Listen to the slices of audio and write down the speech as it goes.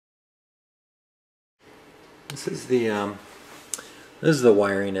This is the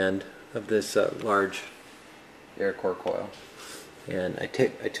wiring end of this large Aircore coil, and I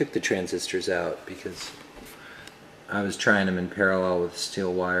took the transistors out because I was trying them in parallel with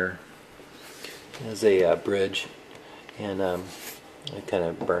steel wire as a bridge, and I kind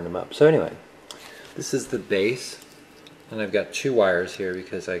of burned them up. So anyway, this is the base, and I've got two wires here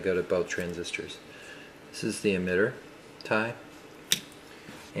because I go to both transistors. This is the emitter tie,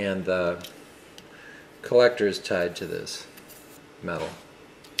 and the collector is tied to this metal.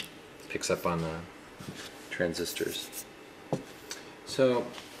 Picks up on the transistors. So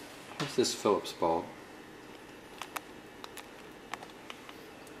here's this Phillips bulb.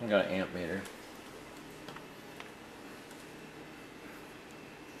 I've got an amp meter.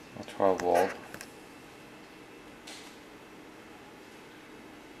 A 12 volt.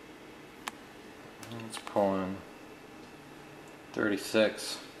 And it's pulling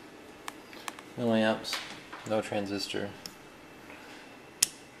 36 milliamps, no transistor.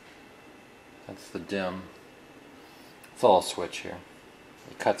 That's the dim. It's all a switch here.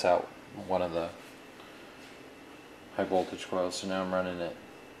 It cuts out one of the high voltage coils, so now I'm running at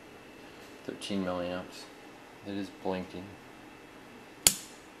 13 milliamps. It is blinking.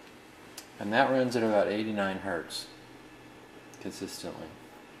 And that runs at about 89 hertz consistently.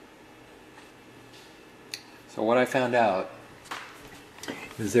 So what I found out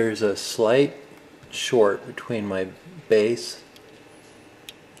is there's a slight short between my base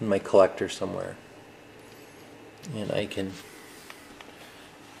and my collector somewhere, and I can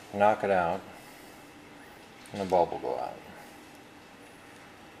knock it out and the bulb will go out.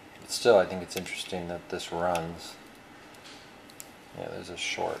 But still, I think it's interesting that this runs. Yeah, there's a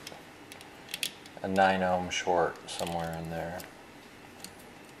short, a 9 ohm short somewhere in there.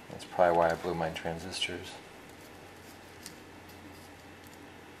 That's probably why I blew my transistors.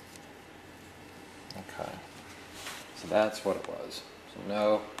 Okay, so that's what it was. So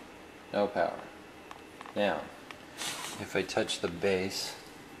no power. Now, if I touch the base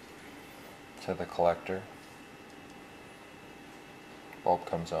to the collector, bulb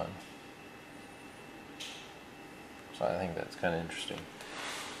comes on. So I think that's kind of interesting.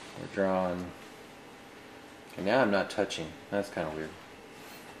 We're drawing. Okay, now I'm not touching. That's kind of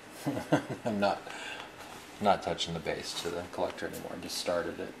weird. I'm not touching the base to the collector anymore. I just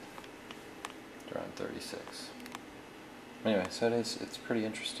started it around 36. Anyway, so it's pretty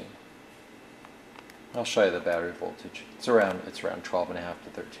interesting. I'll show you the battery voltage. It's around 12.5 to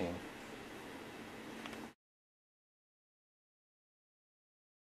 13.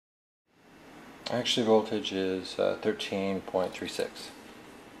 Actually, voltage is 13.36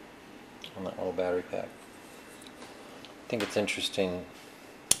 on that little battery pack. I think it's interesting.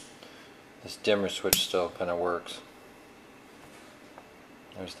 This dimmer switch still kind of works.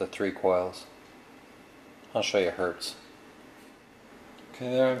 There's the 3 coils. I'll show you hertz. Okay,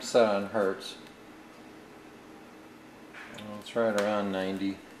 there I'm set on hertz. It's right around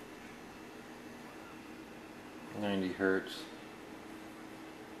 90 hertz.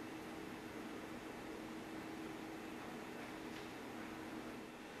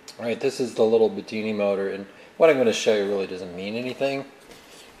 Alright, this is the little Bettini motor, and what I'm going to show you really doesn't mean anything.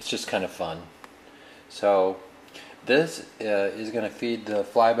 It's just kind of fun. So this is going to feed the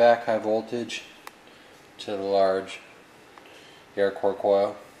flyback high voltage to the large Aircore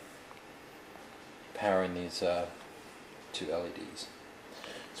coil, powering these 2 LEDs.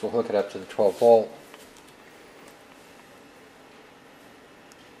 So we'll hook it up to the 12 volt.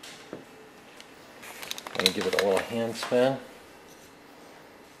 And give it a little hand spin.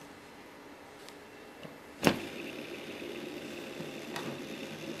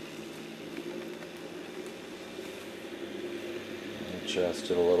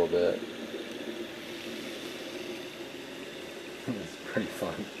 Adjust it a little bit. It's pretty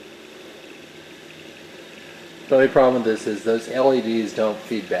fun. The only problem with this is those LEDs don't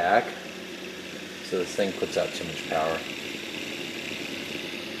feed back, so this thing puts out too much power.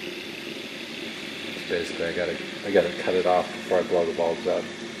 So basically, I gotta cut it off before I blow the bulbs up.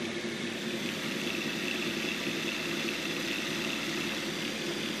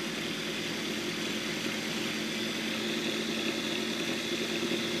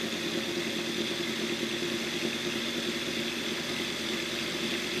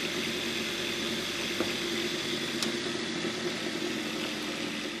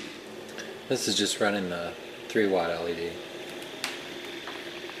 This is just running the 3-watt LED.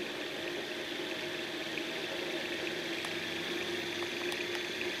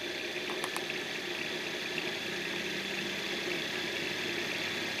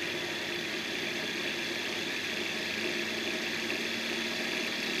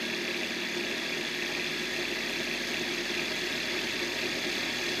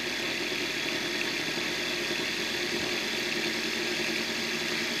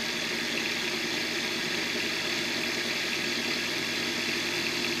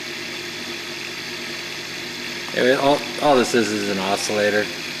 Anyway, all this is an oscillator.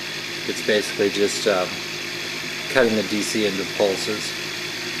 It's basically just cutting the DC into pulses.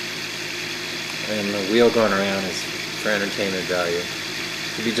 And the wheel going around is for entertainment value.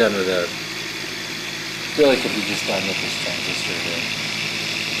 It could be done with a... I feel like it could be just done with this transistor here.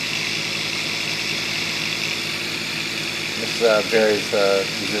 This varies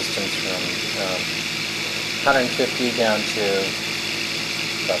resistance from 150 down to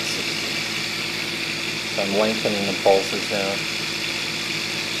about 60. So I'm lengthening the pulses now.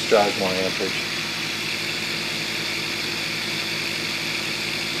 Just draws more amperage.